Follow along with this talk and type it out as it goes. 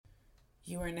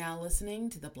You are now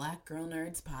listening to the Black Girl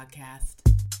Nerds podcast.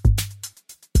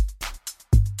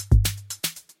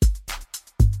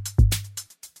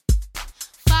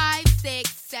 5, 6,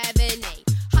 7, 8.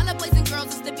 Holla boys and girls,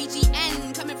 it's the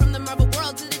BGN. Coming from the Marvel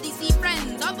world to the DC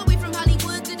friends. All the way from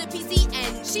Hollywood to the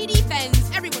PCN. She defends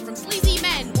everyone from sleazy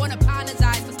men. Won't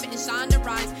apologize for spitting Shonda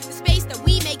rhymes. The space that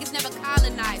we make is never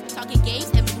colonized. We're talking games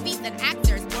and movies and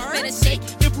actors. Better shake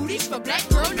your booties for Black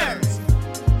Girl Nerds.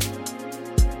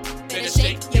 Better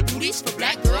shake your booties for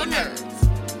Black Girl Nerds.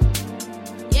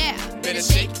 Yeah, better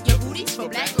shake your booties for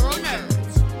Black Girl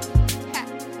Nerds. Ha.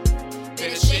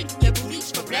 Better shake your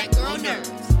booties for Black Girl Nerds.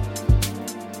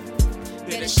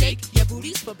 Better shake your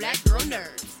booties for Black Girl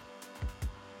Nerds.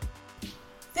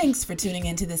 Thanks for tuning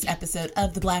into this episode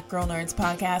of the Black Girl Nerds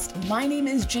podcast. My name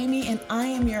is Jamie and I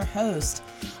am your host.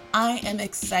 I am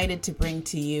excited to bring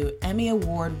to you Emmy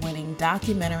Award-winning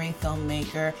documentary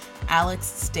filmmaker Alex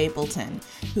Stapleton,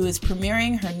 who is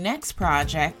premiering her next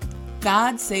project,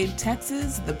 God Save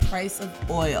Texas, The Price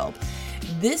of Oil.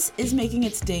 This is making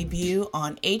its debut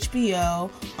on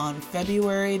HBO on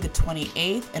February the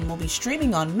 28th and will be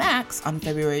streaming on Max on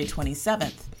February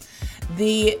 27th.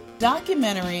 The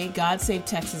documentary, God Save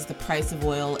Texas, The Price of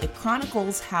Oil, it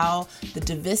chronicles how the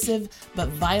divisive but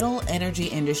vital energy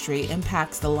industry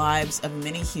impacts the lives of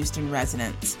many Houston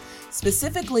residents,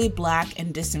 specifically Black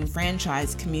and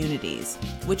disenfranchised communities,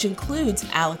 which includes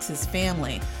Alex's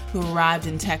family, who arrived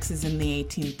in Texas in the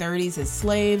 1830s as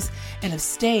slaves and have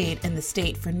stayed in the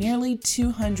state for nearly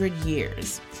 200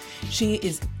 years. She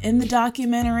is in the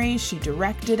documentary, she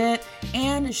directed it,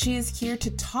 and she is here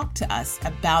to talk to us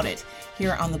about it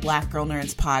here on the Black Girl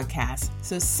Nerds podcast.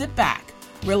 So sit back,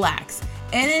 relax,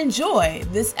 and enjoy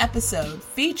this episode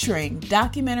featuring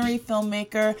documentary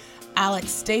filmmaker Alex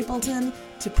Stapleton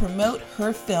to promote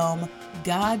her film,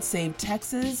 God Save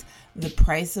Texas, The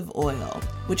Price of Oil,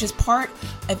 which is part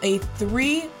of a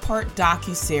 3-part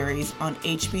docuseries on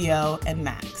HBO and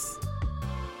Max.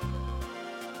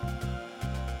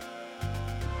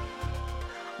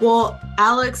 Well,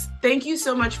 Alex, thank you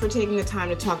so much for taking the time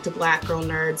to talk to Black Girl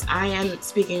Nerds. I am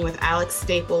speaking with Alex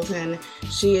Stapleton.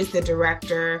 She is the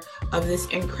director of this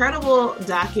incredible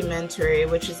documentary,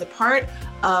 which is a part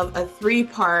of a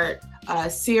 3-part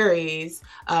series.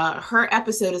 Her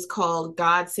episode is called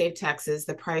God Save Texas,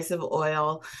 The Price of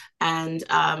Oil. And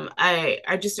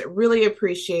I just really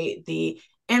appreciate the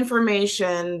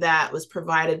information that was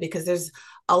provided because there's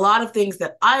a lot of things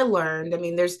that I learned. I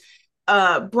mean, there's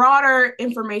broader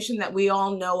information that we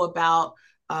all know about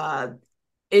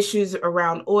issues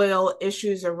around oil,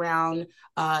 issues around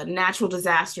natural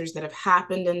disasters that have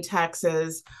happened in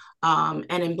Texas and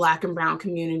in Black and Brown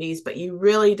communities. But you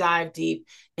really dive deep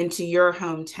into your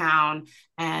hometown.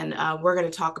 And we're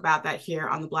going to talk about that here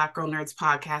on the Black Girl Nerds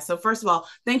podcast. So first of all,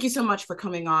 thank you so much for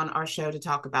coming on our show to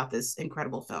talk about this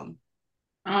incredible film.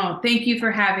 Oh, thank you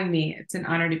for having me. It's an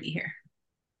honor to be here.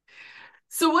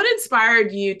 So what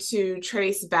inspired you to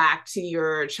trace back to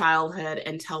your childhood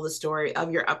and tell the story of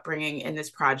your upbringing in this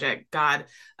project, God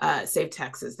Save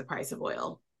Texas, The Price of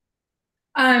Oil?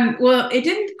 Well, it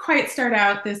didn't quite start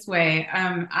out this way.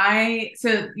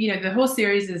 The whole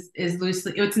series is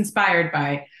loosely, it's inspired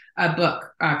by a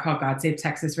book called God Save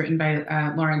Texas, written by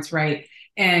Lawrence Wright.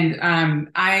 And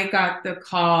I got the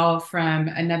call from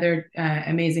another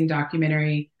amazing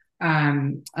documentary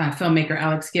filmmaker,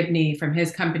 Alex Gibney, from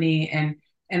his company, and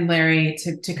Larry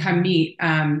to come meet,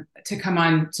 to come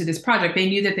on to this project. They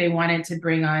knew that they wanted to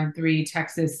bring on 3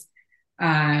 Texan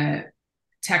filmmakers.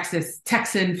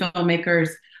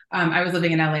 I was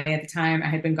living in LA at the time. I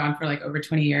had been gone for like over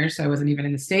 20 years, so I wasn't even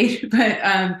in the state, but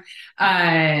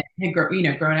had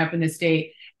grown up in the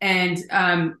state. And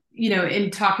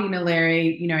in talking to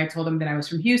Larry, I told him that I was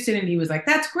from Houston, and he was like,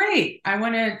 "That's great. I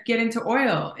want to get into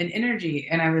oil and energy."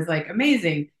 And I was like,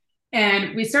 "Amazing."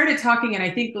 And we started talking, and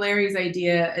I think Larry's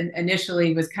idea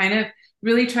initially was kind of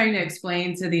really trying to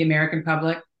explain to the American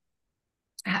public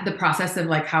the process of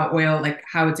like how oil, like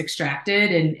how it's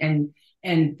extracted and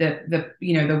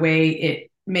the way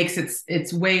it makes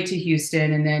its way to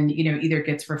Houston, and then either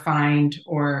gets refined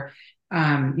or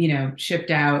shipped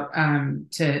out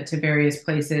to various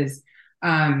places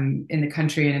in the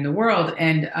country and in the world.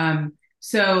 And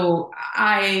so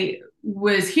I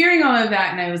was hearing all of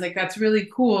that, and I was like, that's really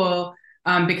cool,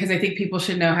 because I think people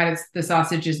should know how the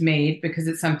sausage is made, because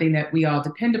it's something that we all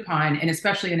depend upon, and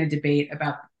especially in a debate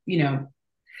about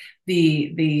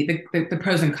the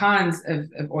pros and cons of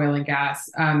oil and gas,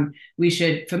 we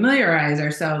should familiarize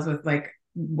ourselves with like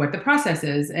what the process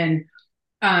is. And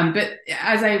but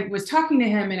as I was talking to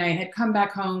him, and I had come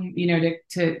back home,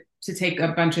 to take a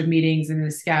bunch of meetings and the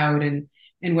scout and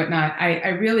whatnot, I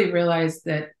really realized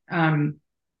that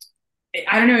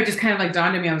I don't know, it just kind of like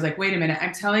dawned on me. I was like, wait a minute,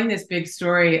 I'm telling this big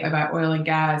story about oil and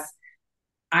gas.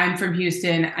 I'm from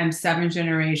Houston. I'm seventh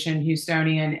generation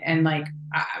Houstonian. And like,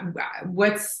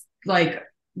 what's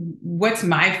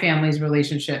my family's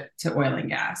relationship to oil and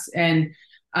gas? And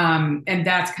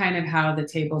that's kind of how the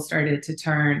table started to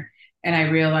turn. And I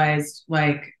realized,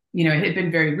 like, it had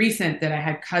been very recent that I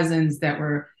had cousins that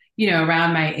were,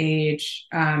 around my age,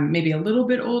 maybe a little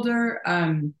bit older,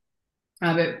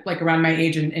 but like around my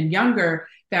age and younger,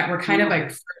 that were kind of like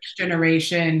first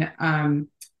generation,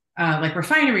 like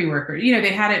refinery workers.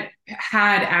 They hadn't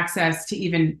had access to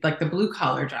even like the blue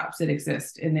collar jobs that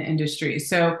exist in the industry.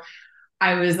 So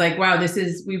I was like, wow,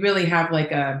 we really have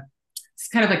like it's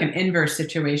kind of like an inverse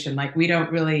situation. Like we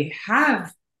don't really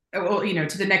have, well,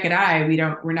 to the naked eye,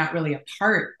 we're not really a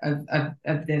part of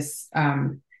this,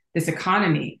 this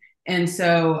economy. And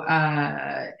so,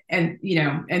 and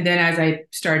then as I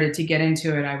started to get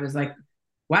into it, I was like,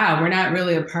 wow, we're not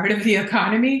really a part of the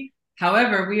economy.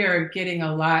 However, we are getting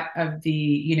a lot of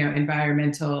the,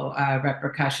 environmental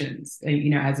repercussions,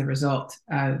 as a result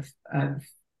of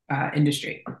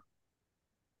industry.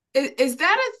 Is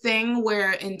that a thing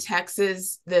where in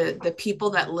Texas, the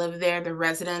people that live there, the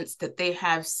residents, that they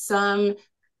have some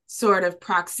sort of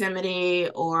proximity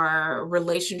or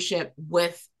relationship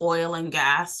with oil and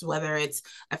gas, whether it's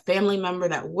a family member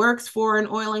that works for an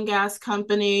oil and gas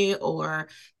company, or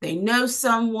they know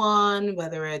someone,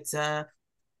 whether it's a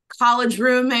college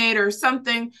roommate or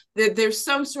something, that there's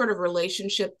some sort of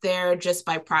relationship there just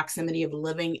by proximity of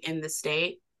living in the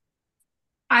state?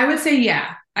 I would say,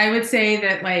 yeah. I would say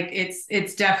that like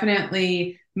it's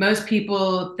definitely most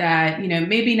people that,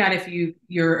 maybe not if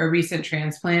you're a recent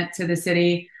transplant to the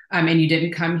city, and you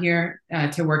didn't come here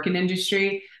to work in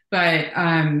industry, but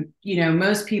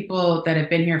most people that have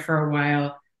been here for a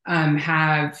while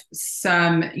have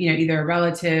some, either a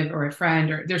relative or a friend,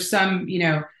 or there's some,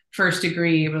 first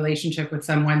degree relationship with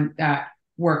someone that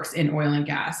works in oil and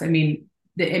gas. I mean,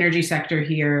 the energy sector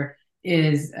here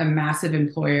is a massive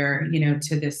employer,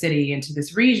 to the city and to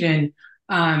this region.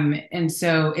 And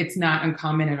so it's not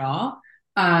uncommon at all.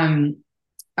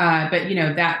 But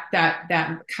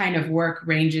that kind of work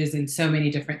ranges in so many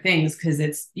different things, because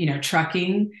it's,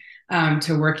 trucking,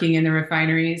 to working in the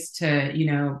refineries, to,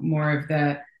 more of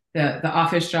the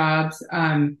office jobs.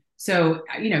 So,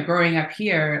 growing up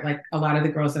here, like a lot of the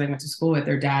girls that I went to school with,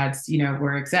 their dads,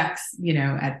 were execs,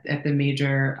 at the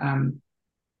major,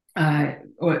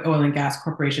 oil and gas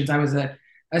corporations. I was a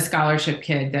scholarship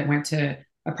kid that went to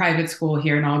a private school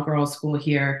here, an all girls school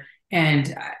here.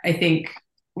 And I think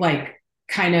like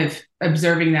kind of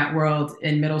observing that world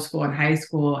in middle school and high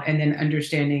school, and then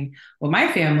understanding, well,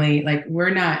 my family, like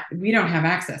we don't have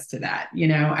access to that.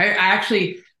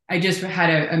 I just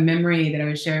had a memory that I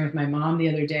was sharing with my mom the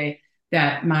other day,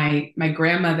 that my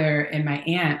grandmother and my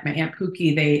aunt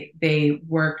Pookie, they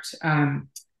worked,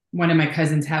 one of my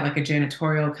cousins had like a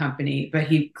janitorial company, but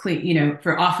he cleaned,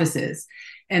 for offices.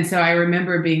 And so I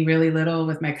remember being really little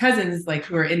with my cousins, like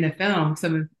who are in the film,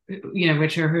 some of,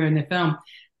 which are who are in the film.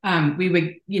 We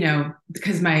would,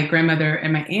 because my grandmother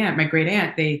and my great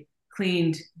aunt, they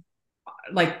cleaned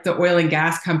like the oil and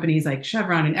gas companies like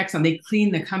Chevron and Exxon, they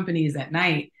cleaned the companies at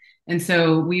night. And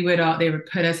so they would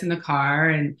put us in the car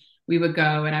and we would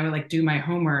go, and I would like do my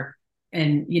homework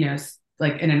and,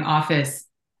 like in an office,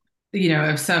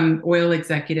 of some oil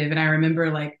executive. And I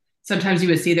remember like sometimes you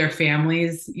would see their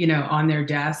families, on their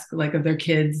desk, like of their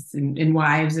kids and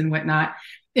wives and whatnot.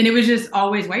 And it was just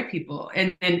always white people.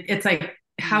 And it's like,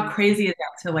 how crazy is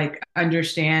that to like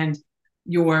understand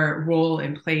your role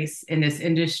and place in this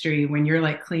industry when you're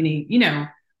like cleaning,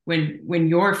 when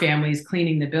your family's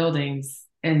cleaning the buildings,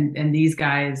 and these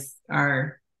guys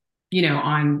are,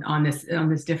 on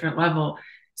this different level.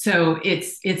 So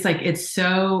it's like, it's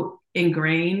so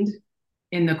ingrained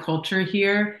in the culture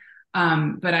here.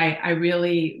 But I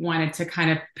really wanted to kind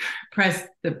of press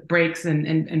the brakes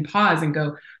and pause and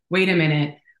go, wait a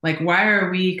minute, like, why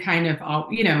are we kind of all,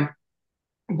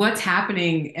 what's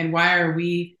happening, and why are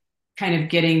we kind of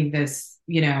getting this,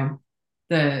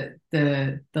 the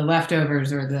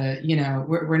leftovers, or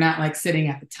we're not like sitting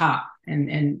at the top.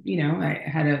 And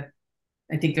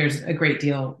I think there's a great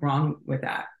deal wrong with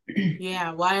that.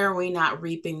 Yeah. Why are we not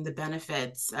reaping the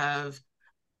benefits of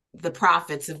the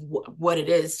profits of what it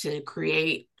is to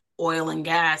create oil and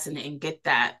gas and get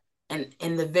that and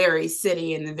in the very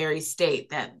city, in the very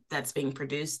state that's being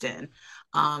produced in,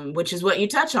 which is what you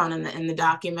touch on in the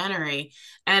documentary.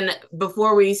 And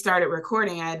before we started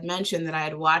recording, I had mentioned that I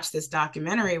had watched this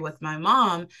documentary with my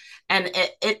mom, and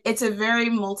it's a very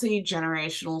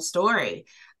multi-generational story.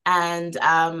 And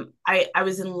I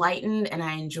was enlightened and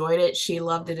I enjoyed it. She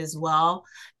loved it as well.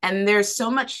 And there's so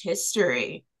much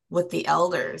history with the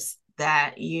elders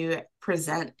that you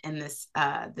present in this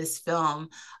film,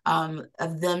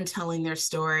 of them telling their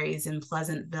stories in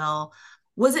Pleasantville.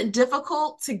 Was it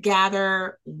difficult to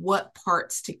gather what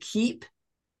parts to keep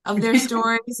of their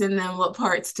stories and then what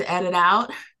parts to edit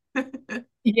out?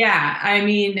 Yeah, I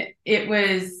mean,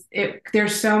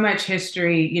 there's so much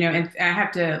history, and I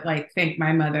have to like thank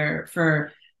my mother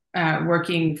for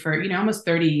working for, almost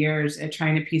 30 years at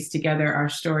trying to piece together our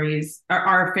stories,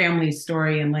 our family's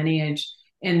story and lineage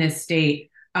in this state.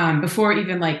 Before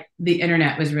even like the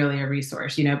internet was really a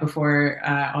resource, before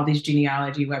all these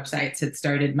genealogy websites had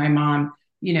started, my mom,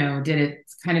 did it,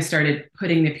 kind of started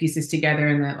putting the pieces together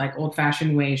in the like old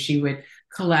fashioned way. She would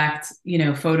collect,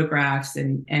 photographs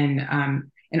and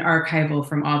archival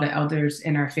from all the elders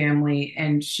in our family.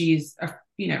 And she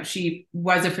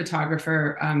was a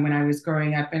photographer when I was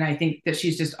growing up. And I think that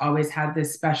she's just always had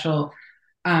this special,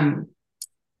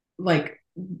 like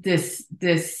this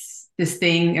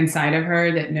thing inside of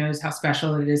her that knows how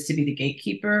special it is to be the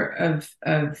gatekeeper of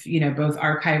both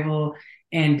archival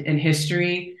and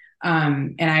history.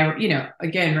 And I,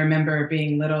 again, remember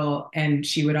being little and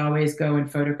she would always go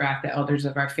and photograph the elders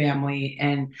of our family.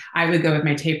 And I would go with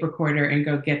my tape recorder and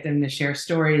go get them to share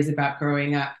stories about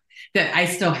growing up that I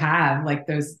still have, like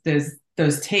those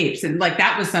tapes. And like,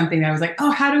 that was something that I was like,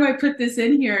 oh, how do I put this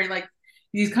in here? Like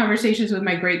these conversations with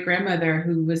my great grandmother,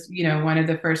 who was, one of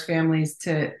the first families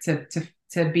to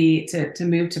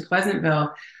move to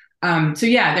Pleasantville. So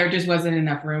yeah, there just wasn't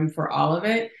enough room for all of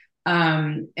it.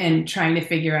 And trying to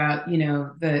figure out,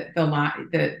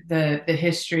 the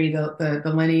history,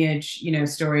 the lineage,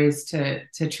 stories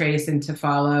to trace and to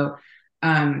follow,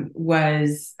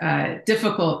 was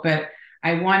difficult. But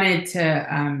I wanted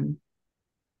to,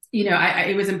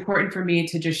 it was important for me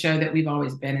to just show that we've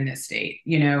always been in this state.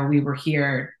 We were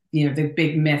here. The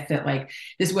big myth that like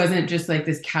this wasn't just like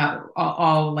this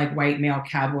all like white male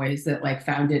cowboys that like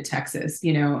founded Texas.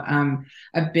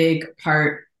 A big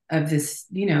part of this,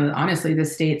 honestly, the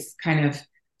state's kind of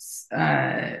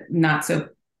not so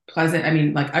pleasant, I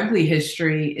mean, like ugly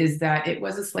history is that it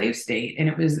was a slave state, and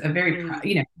it was a very,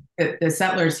 the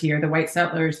settlers here, the white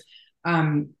settlers,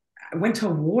 went to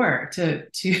war to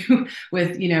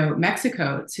with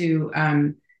Mexico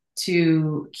to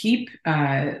keep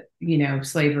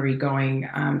slavery going,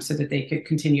 so that they could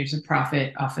continue to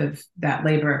profit off of that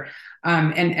labor.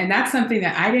 And that's something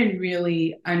that I didn't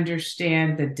really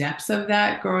understand the depths of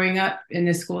that growing up in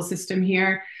the school system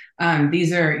here.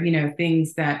 These are,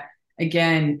 things that,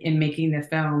 again, in making the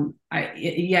film,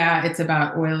 it's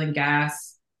about oil and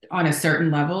gas on a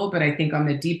certain level, but I think on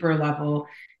the deeper level,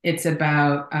 it's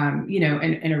about, an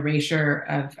erasure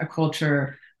of a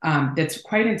culture that's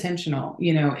quite intentional,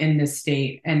 in this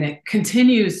state, and it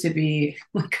continues to be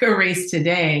like erased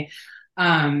today,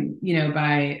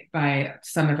 by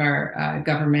some of our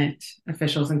government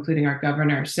officials, including our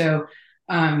governor. So,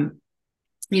 I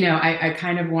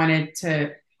kind of wanted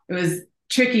to. It was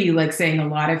tricky, like saying a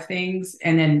lot of things,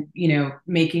 and then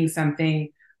making something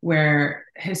where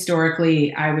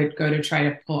historically I would go to try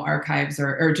to pull archives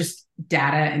or just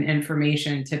data and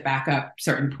information to back up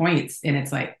certain points, and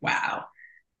it's like, wow,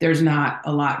 there's not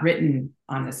a lot written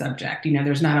on the subject.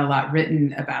 There's not a lot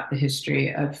written about the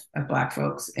history of Black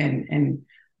folks and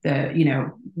the,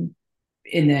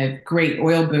 in the great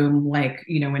oil boom, like,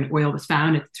 when oil was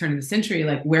found at the turn of the century,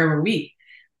 like where were we?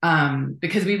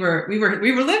 Because we were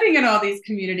living in all these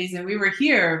communities and we were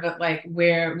here, but like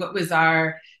what was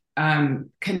our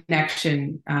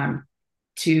connection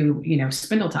to,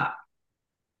 Spindletop?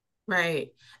 Right.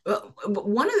 Well,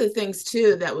 one of the things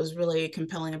too that was really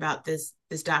compelling about this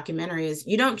documentary is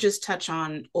you don't just touch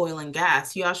on oil and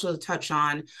gas, you also touch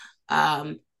on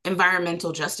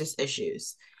environmental justice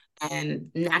issues and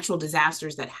natural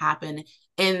disasters that happen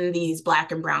in these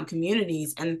Black and brown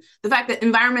communities, and the fact that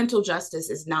environmental justice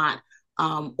is not,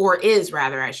 or is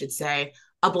rather, I should say,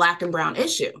 a Black and brown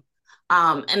issue.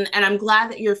 And I'm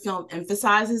glad that your film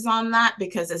emphasizes on that,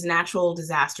 because as natural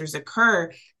disasters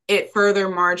occur, it further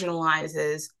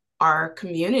marginalizes our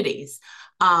communities.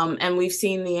 And we've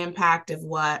seen the impact of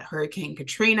what Hurricane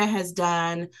Katrina has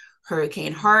done,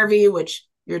 Hurricane Harvey, which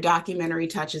your documentary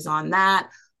touches on that.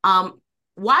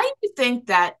 Why do you think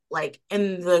that, like,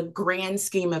 in the grand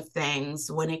scheme of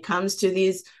things, when it comes to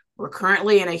these, we're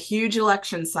currently in a huge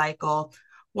election cycle,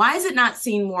 why is it not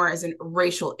seen more as a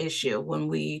racial issue when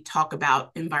we talk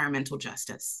about environmental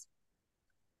justice?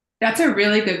 That's a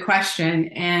really good question.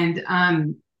 And,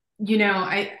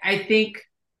 I think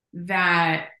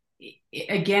that,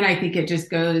 again, I think it just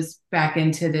goes back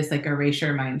into this like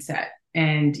erasure mindset,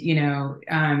 and,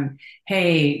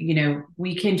 hey,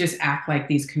 we can just act like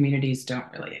these communities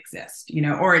don't really exist,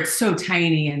 or it's so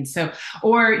tiny. And so,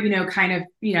 or, kind of,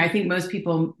 I think most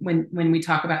people, when we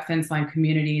talk about fence line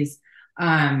communities,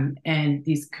 and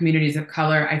these communities of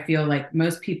color, I feel like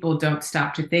most people don't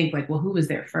stop to think like, well, who was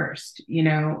there first?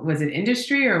 Was it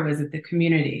industry or was it the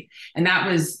community? And that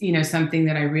was, something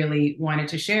that I really wanted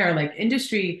to share. Like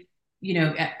industry,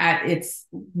 at its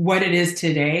what it is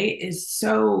today is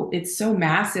it's so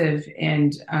massive,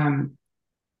 and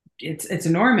it's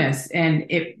enormous, and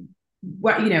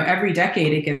every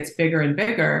decade it gets bigger and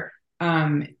bigger.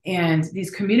 And these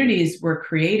communities were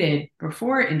created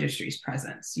before industry's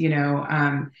presence,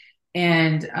 and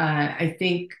I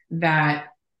think that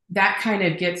kind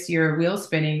of gets your wheel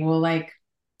spinning. Well, like,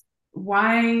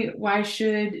 why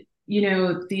should,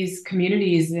 these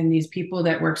communities and these people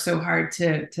that work so hard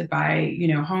to buy,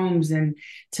 homes and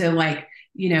to, like,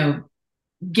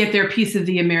 get their piece of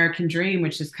the American dream,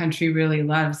 which this country really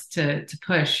loves to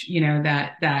push,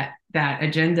 that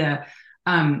agenda.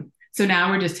 So now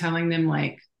we're just telling them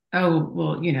like, oh,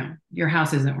 well, your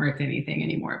house isn't worth anything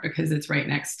anymore because it's right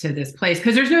next to this place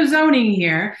because there's no zoning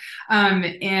here.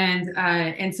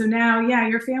 And so now, yeah,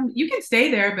 your family, you can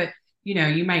stay there, but,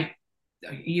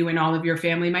 you and all of your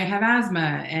family might have asthma,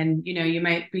 and, you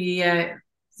might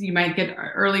get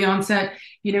early onset,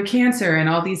 cancer and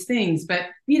all these things, but,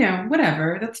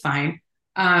 whatever, that's fine.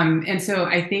 And so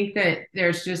I think that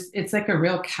there's it's like a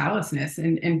real callousness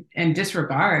and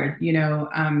disregard,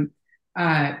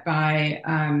 by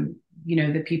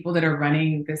the people that are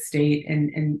running the state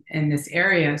in this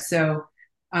area. So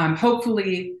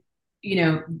hopefully,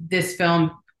 this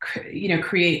film,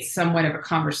 creates somewhat of a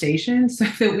conversation so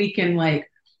that we can like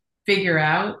figure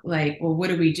out like, well, what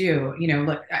do we do?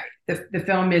 Look, the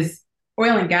film is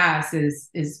oil and gas is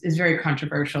very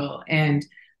controversial, and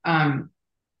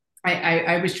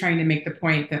I was trying to make the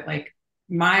point that like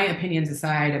my opinions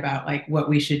aside about like what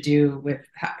we should do with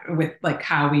like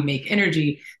how we make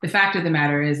energy, the fact of the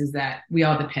matter is that we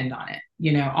all depend on it,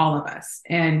 all of us.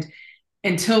 And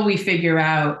until we figure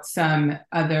out some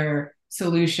other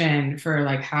solution for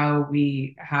like how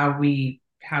we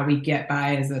get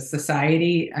by as a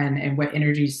society, and what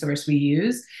energy source we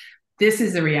use, this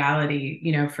is a reality,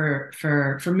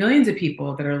 for millions of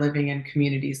people that are living in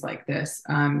communities like this,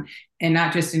 and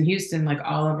not just in Houston, like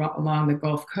all along the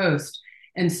Gulf Coast.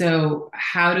 And so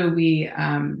how do we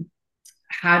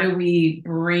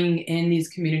bring in these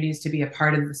communities to be a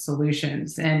part of the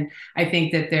solutions? And I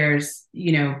think that there's,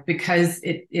 because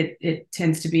it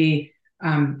tends to be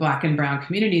Black and brown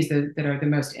communities that are the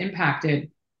most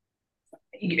impacted,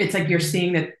 it's like you're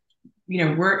seeing that,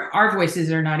 our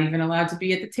voices are not even allowed to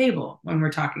be at the table when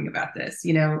we're talking about this.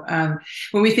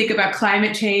 When we think about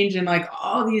climate change and like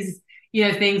all these,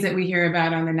 things that we hear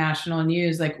about on the national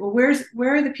news, like, well,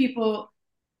 where are the people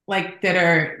like that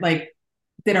are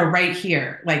right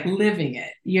here, like living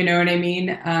it, you know what I mean?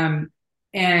 And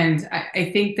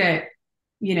I think that,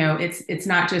 it's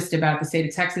not just about the state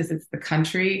of Texas, it's the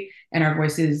country and our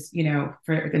voices,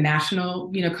 for the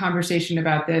national, conversation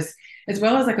about this, as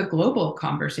well as like a global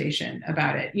conversation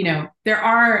about it. There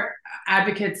are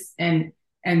advocates and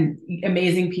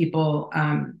amazing people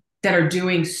that are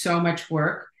doing so much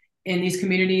work in these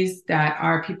communities that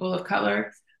are people of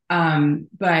color.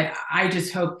 But I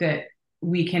just hope that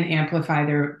we can amplify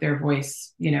their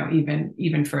voice,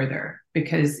 even further,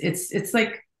 because it's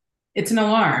like, it's an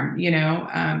alarm,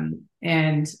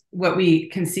 and what we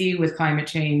can see with climate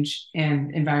change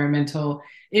and environmental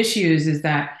issues is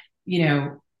that,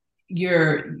 you're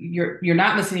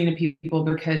not listening to people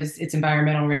because it's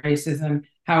environmental racism.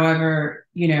 However,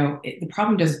 the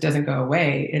problem doesn't go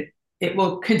away. It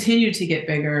will continue to get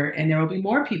bigger, and there will be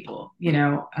more people,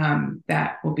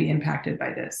 that will be impacted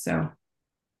by this. So.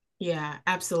 Yeah,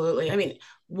 absolutely. I mean,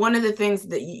 one of the things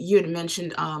that you had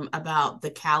mentioned about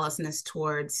the callousness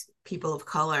towards people of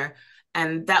color,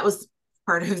 and that was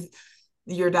part of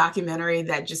your documentary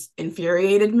that just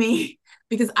infuriated me,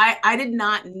 because I did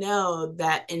not know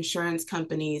that insurance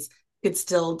companies could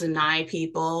still deny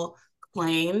people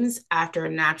claims after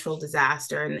a natural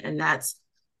disaster. And that's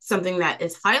something that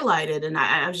is highlighted. And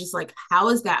I was just like, how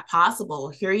is that possible?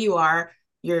 Here you are.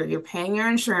 You're paying your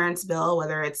insurance bill,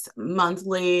 whether it's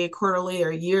monthly, quarterly,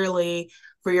 or yearly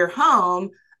for your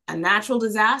home. A natural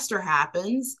disaster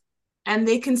happens, and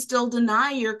they can still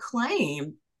deny your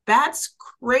claim. That's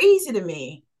crazy to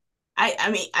me.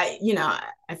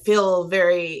 I feel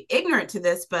very ignorant to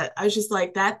this, but I was just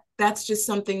like, that's just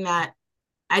something that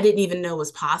I didn't even know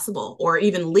was possible or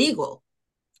even legal.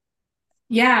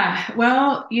 Yeah,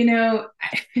 well,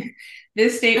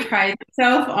 this state prides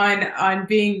itself on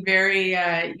being very,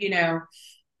 get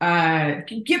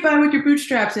by with your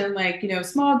bootstraps and like,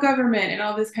 small government and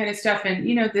all this kind of stuff. And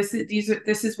this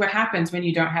is what happens when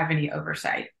you don't have any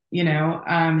oversight. Yeah.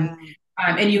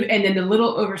 And then the little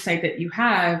oversight that you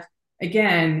have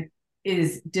again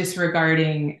is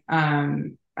disregarding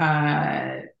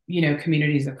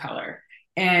communities of color.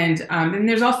 And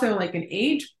there's also like an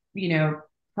age,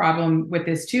 problem with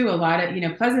this too. A lot of,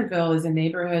 Pleasantville is a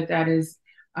neighborhood that is,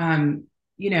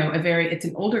 it's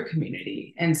an older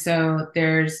community. And so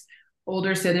there's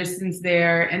older citizens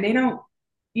there and they don't,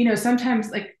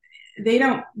 sometimes like they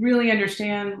don't really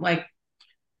understand like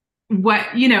what,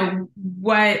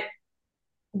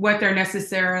 what they're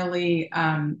necessarily,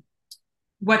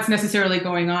 what's necessarily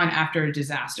going on after a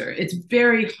disaster. It's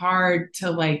very hard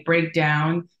to like break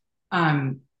down,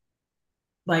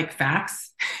 like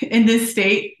facts in this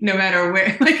state, no matter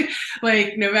where,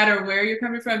 like no matter where you're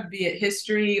coming from, be it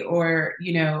history or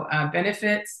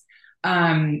benefits,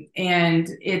 and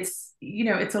it's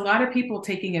a lot of people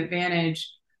taking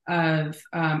advantage of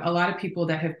a lot of people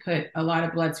that have put a lot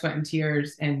of blood, sweat, and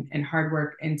tears and hard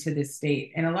work into this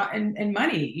state, and a lot and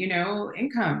money,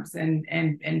 incomes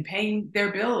and paying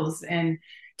their bills and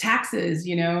taxes,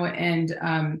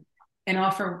 and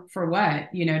all for what,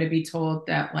 to be told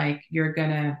that like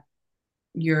we're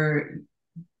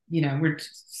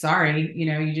sorry,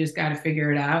 you just got to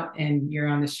figure it out and you're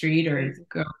on the street or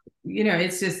go,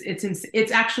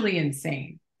 it's actually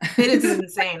insane. It is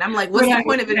insane. I'm like, what's the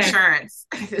point of insurance?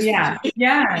 No,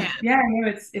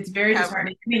 it's very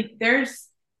disheartening. I mean,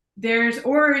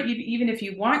 or even if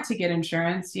you want to get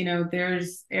insurance,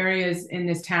 there's areas in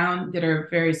this town that are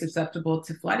very susceptible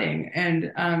to flooding,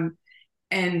 and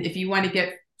if you want to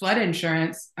get flood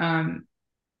insurance,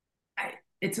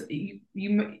 you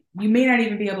may not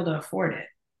even be able to afford it.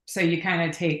 So you kind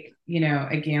of take,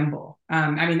 a gamble.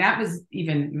 I mean, that was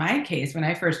even my case when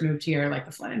I first moved here, like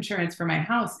the flood insurance for my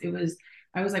house,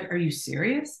 I was like, are you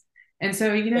serious? And so,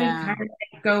 kind of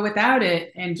go without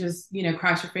it and just,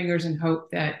 cross your fingers and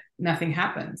hope that nothing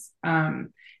happens.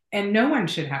 And no one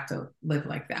should have to live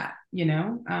like that,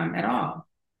 at all.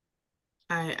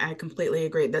 I completely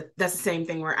agree. That's the same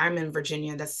thing where I'm in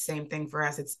Virginia. That's the same thing for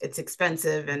us. It's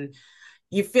expensive, and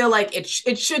you feel like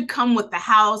it should come with the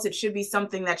house. It should be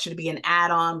something that should be an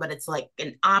add-on, but it's like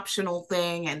an optional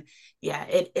thing. And yeah,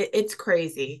 it's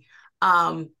crazy.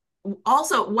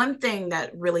 Also, one thing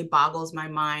that really boggles my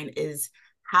mind is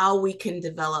how we can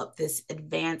develop this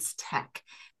advanced tech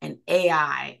and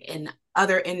AI in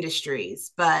other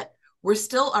industries, but we're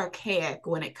still archaic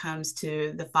when it comes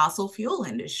to the fossil fuel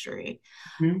industry.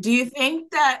 Mm-hmm. Do you think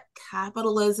that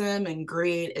capitalism and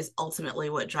greed is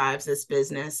ultimately what drives this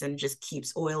business and just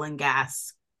keeps oil and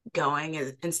gas going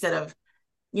instead of,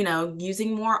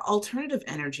 using more alternative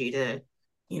energy to,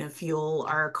 fuel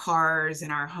our cars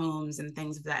and our homes and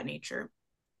things of that nature?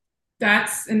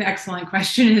 That's an excellent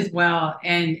question as well.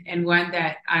 And one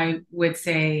that I would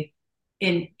say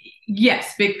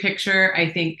yes, big picture,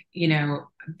 I think,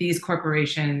 these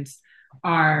corporations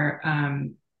are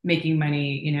making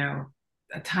money,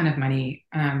 a ton of money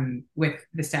with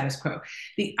the status quo.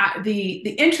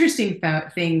 The interesting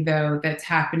thing, though, that's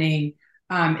happening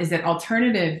is that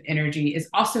alternative energy is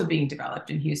also being developed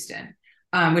in Houston,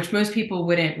 which most people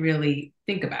wouldn't really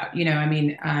think about.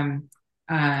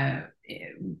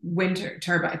 Wind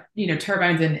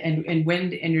turbines and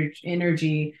wind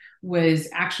energy was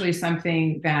actually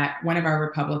something that one of our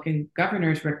Republican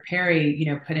governors, Rick Perry,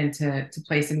 put into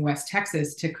place in West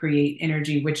Texas to create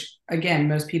energy, which again,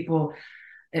 most people,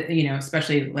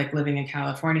 especially like living in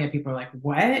California, people are like,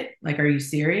 what? Like, are you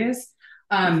serious?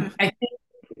 I think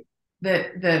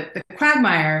the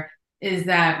quagmire is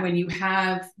that when you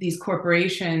have these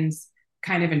corporations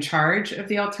kind of in charge of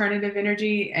the alternative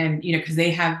energy, and because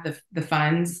they have the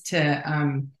funds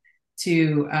to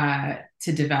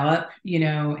develop,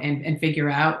 and figure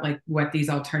out like what these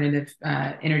alternative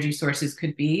energy sources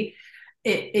could be,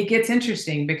 it gets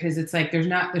interesting because it's like there's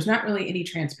not really any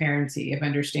transparency of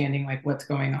understanding like what's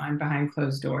going on behind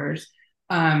closed doors.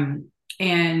 And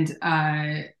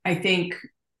I think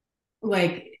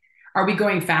like, are we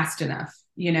going fast enough?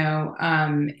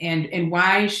 And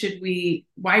why should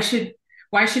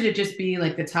it just be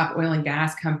like the top oil and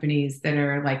gas companies that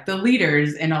are like the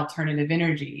leaders in alternative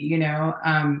energy,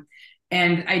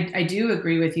 and I do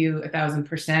agree with you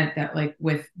 1,000% that like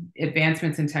with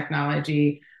advancements in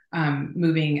technology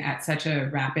moving at such a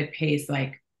rapid pace,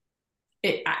 like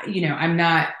I'm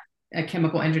not a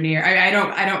chemical engineer. I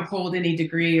don't hold any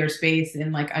degree or space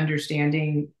in like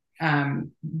understanding the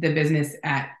business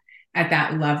at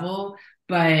that level.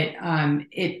 but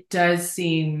it does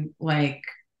seem like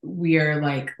we are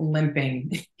like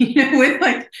limping, with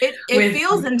like it with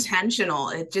feels intentional.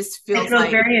 It just it feels feels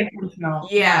like, very intentional.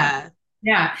 Yeah. yeah,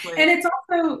 Yeah. And like, it's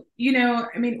also,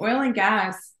 I mean, oil and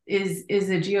gas is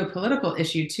a geopolitical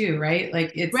issue too, right?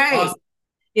 Like it's right. also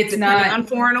it's Depending not on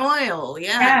foreign oil.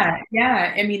 Yeah. yeah,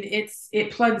 yeah. I mean,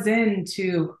 it plugs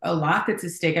into a lot that's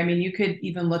at stake. I mean, you could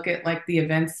even look at like the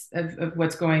events of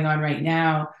what's going on right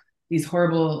now, these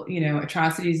horrible,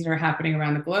 atrocities that are happening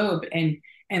around the globe, and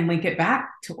link it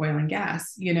back to oil and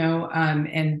gas,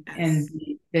 and Yes.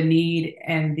 the need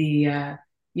and the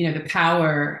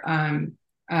power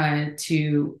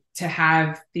to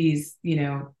have these,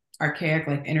 archaic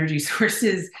like energy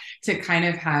sources to kind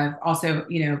of have also,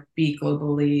 be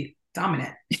globally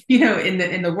dominant,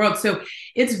 in the world. So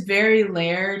it's very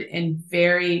layered and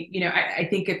very, I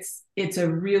think it's a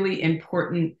really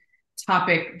important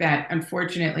topic that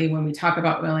unfortunately when we talk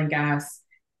about oil and gas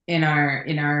in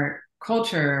our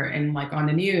culture and like on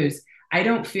the news, I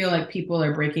don't feel like people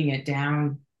are breaking it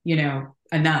down,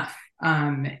 enough.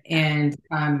 In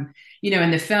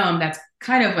the film, that's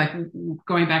kind of like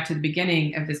going back to the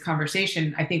beginning of this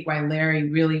conversation. I think why Larry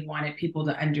really wanted people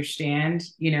to understand,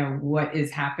 what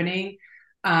is happening.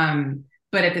 But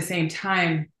at the same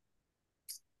time,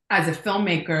 as a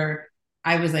filmmaker,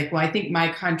 I was like, well, I think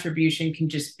my contribution can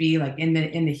just be like in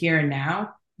the here and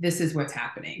now. This is what's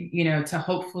happening, to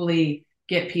hopefully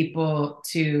get people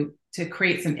to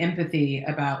create some empathy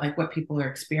about like what people are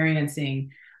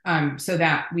experiencing, so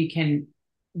that we can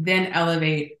then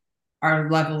elevate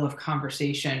our level of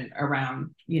conversation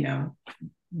around,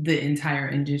 the entire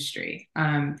industry.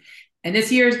 And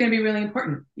this year is going to be really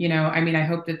important. I mean, I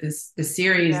hope that the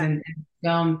series Yeah. and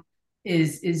film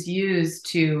is used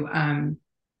to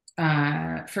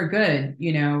for good.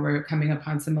 We're coming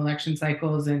upon some election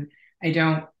cycles, and I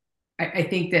don't. I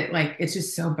think that like it's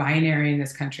just so binary in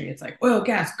this country. It's like oil,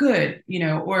 gas, good,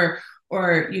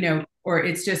 or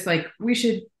it's just like we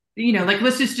should, like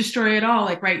let's just destroy it all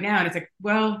like right now. And it's like,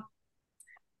 well,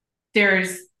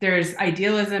 there's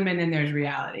idealism and then there's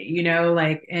reality,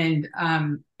 like and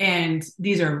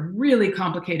these are really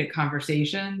complicated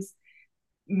conversations.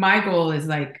 My goal is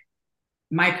like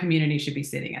my community should be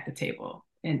sitting at the table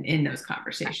in those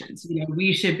conversations.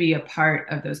 We should be a part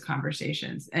of those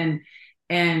conversations. And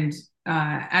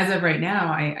as of right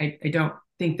now, I don't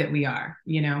think that we are.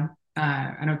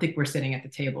 I don't think we're sitting at the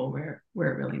table where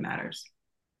it really matters.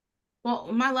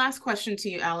 Well, my last question to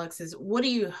you, Alex, is what do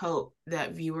you hope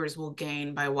that viewers will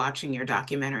gain by watching your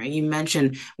documentary? You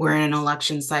mentioned we're in an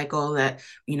election cycle that,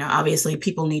 obviously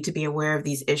people need to be aware of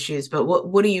these issues, but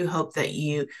what do you hope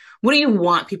what do you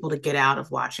want people to get out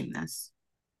of watching this?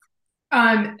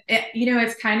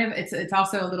 It's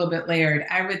also a little bit layered.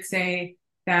 I would say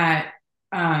that,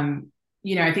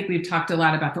 I think we've talked a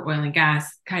lot about the oil and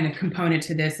gas kind of component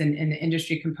to this and the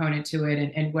industry component to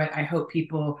it. And what I hope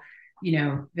people,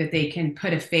 that they can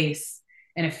put a face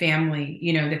and a family,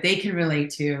 that they can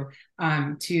relate to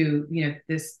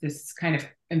this kind of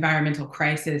environmental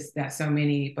crisis that so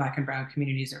many Black and Brown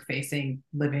communities are facing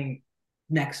living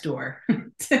next door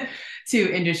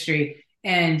to industry.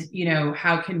 And,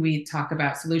 how can we talk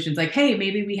about solutions like, hey,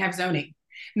 maybe we have zoning.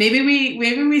 Maybe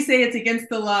we say it's against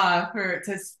the law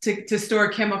to store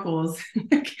chemicals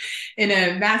in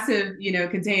a massive,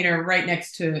 container right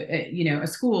next to, a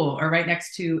school or right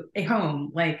next to a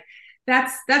home. Like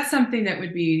that's something that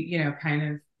would be, kind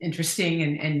of interesting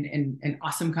and an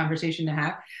awesome conversation to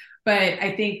have. But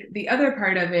I think the other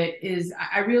part of it is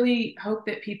I really hope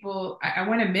that I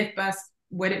want to myth bust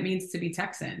what it means to be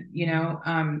Texan.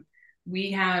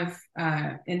 We have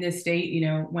in this state,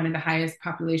 one of the highest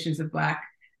populations of Black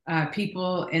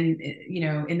people in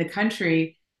the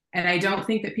country, and I don't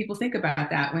think that people think about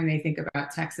that when they think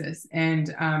about Texas.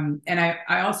 And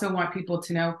I also want people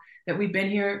to know that we've been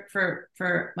here for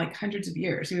like hundreds of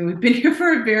years. We've been here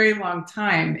for a very long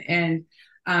time, and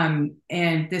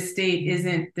this state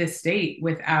isn't this state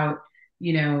without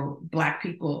Black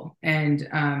people and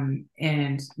the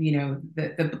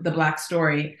Black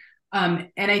story.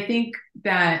 And I think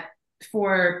that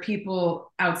for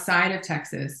people outside of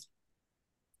Texas,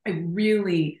 I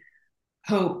really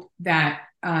hope that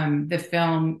the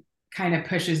film kind of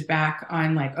pushes back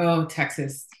on like, oh,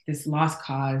 Texas, this lost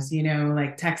cause,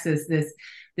 like Texas, this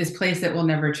place that will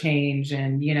never change,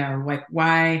 and like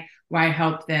why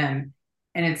help them?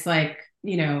 And it's like,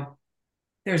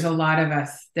 there's a lot of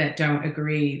us that don't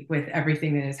agree with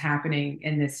everything that is happening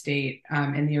in this state,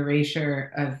 and the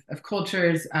erasure of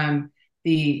cultures, kind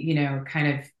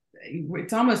of,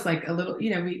 it's almost like a little,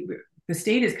 the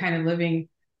state is kind of living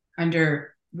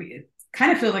under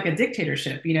kind of feels like a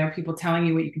dictatorship, people telling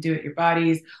you what you can do with your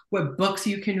bodies, what books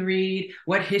you can read,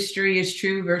 what history is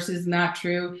true versus not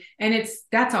true. And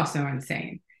that's also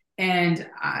insane. And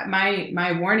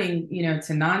my warning,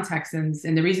 to non-Texans,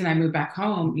 and the reason I moved back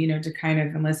home, to kind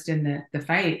of enlist in the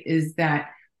fight, is that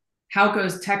how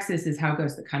goes Texas is how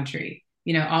goes the country.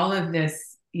 All of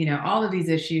this, all of these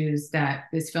issues that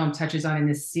this film touches on and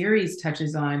this series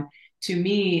touches on, to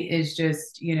me, is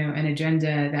just, an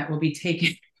agenda that will be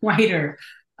taken wider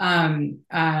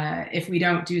if we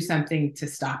don't do something to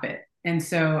stop it. And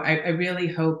so I really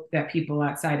hope that people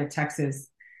outside of Texas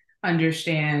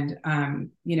understand,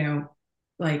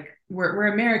 like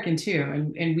we're American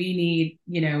too, and we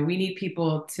need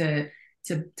people to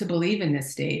believe in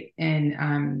this state,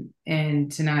 and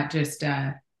to not just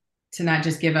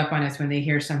give up on us when they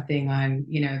hear something on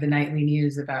the nightly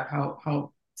news about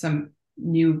how some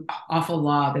new awful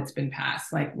law that's been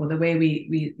passed. Like, well, the way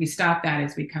we stop that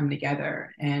is we come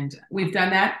together, and we've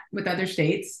done that with other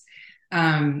states,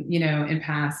 in the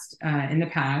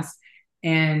past,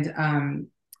 and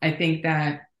I think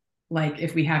that, like,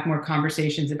 if we have more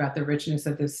conversations about the richness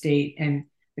of the state and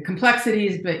the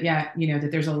complexities, but yet, that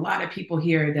there's a lot of people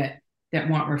here that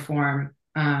want reform,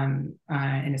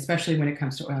 and especially when it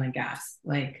comes to oil and gas,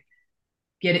 like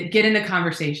get in the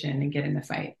conversation and get in the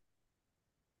fight.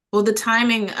 Well, the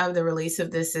timing of the release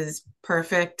of this is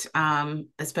perfect,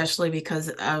 especially because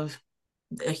of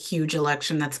a huge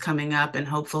election that's coming up, and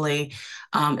hopefully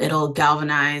it'll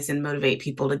galvanize and motivate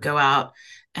people to go out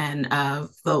and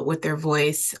vote with their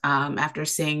voice after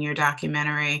seeing your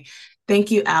documentary.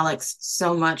 Thank you, Alex,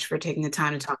 so much for taking the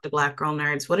time to talk to Black Girl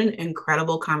Nerds. What an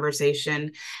incredible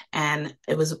conversation. And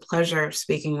it was a pleasure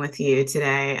speaking with you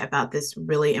today about this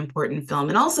really important film.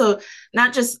 And also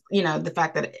not just, the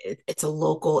fact that it's a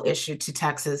local issue to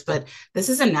Texas, but this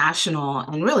is a national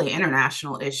and really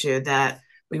international issue that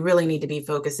we really need to be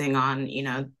focusing on,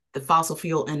 the fossil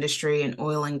fuel industry and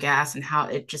oil and gas and how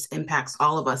it just impacts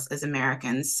all of us as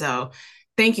Americans. So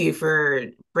thank you for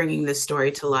bringing this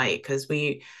story to light, because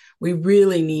we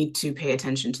really need to pay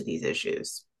attention to these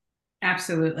issues.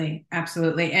 Absolutely.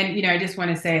 Absolutely. And, I just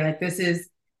want to say, like, this is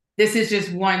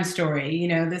just one story,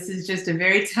 this is just a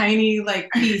very tiny,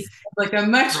 piece of, like, a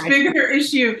much bigger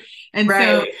issue. And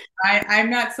so I'm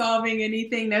not solving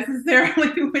anything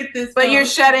necessarily with this. But you're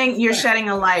shedding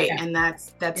a light, and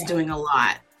that's doing a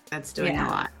lot. That's doing a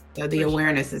lot. So the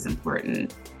awareness is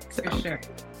important. So. For sure.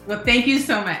 Well, thank you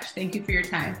so much. Thank you for your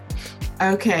time.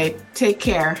 Okay. Take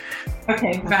care.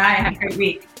 Okay. Bye. Have a great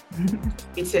week.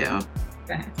 You too.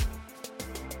 Bye.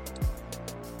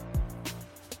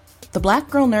 The Black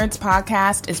Girl Nerds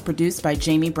podcast is produced by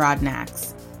Jamie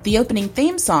Broadnax. The opening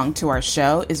theme song to our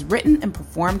show is written and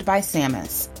performed by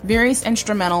Samus. Various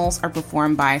instrumentals are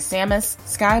performed by Samus,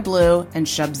 Sky Blue, and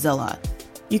Shubzilla.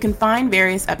 You can find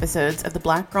various episodes of the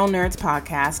Black Girl Nerds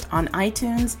podcast on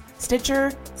iTunes,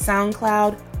 Stitcher,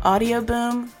 SoundCloud, Audio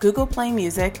Boom, Google Play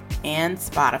Music, and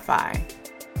Spotify.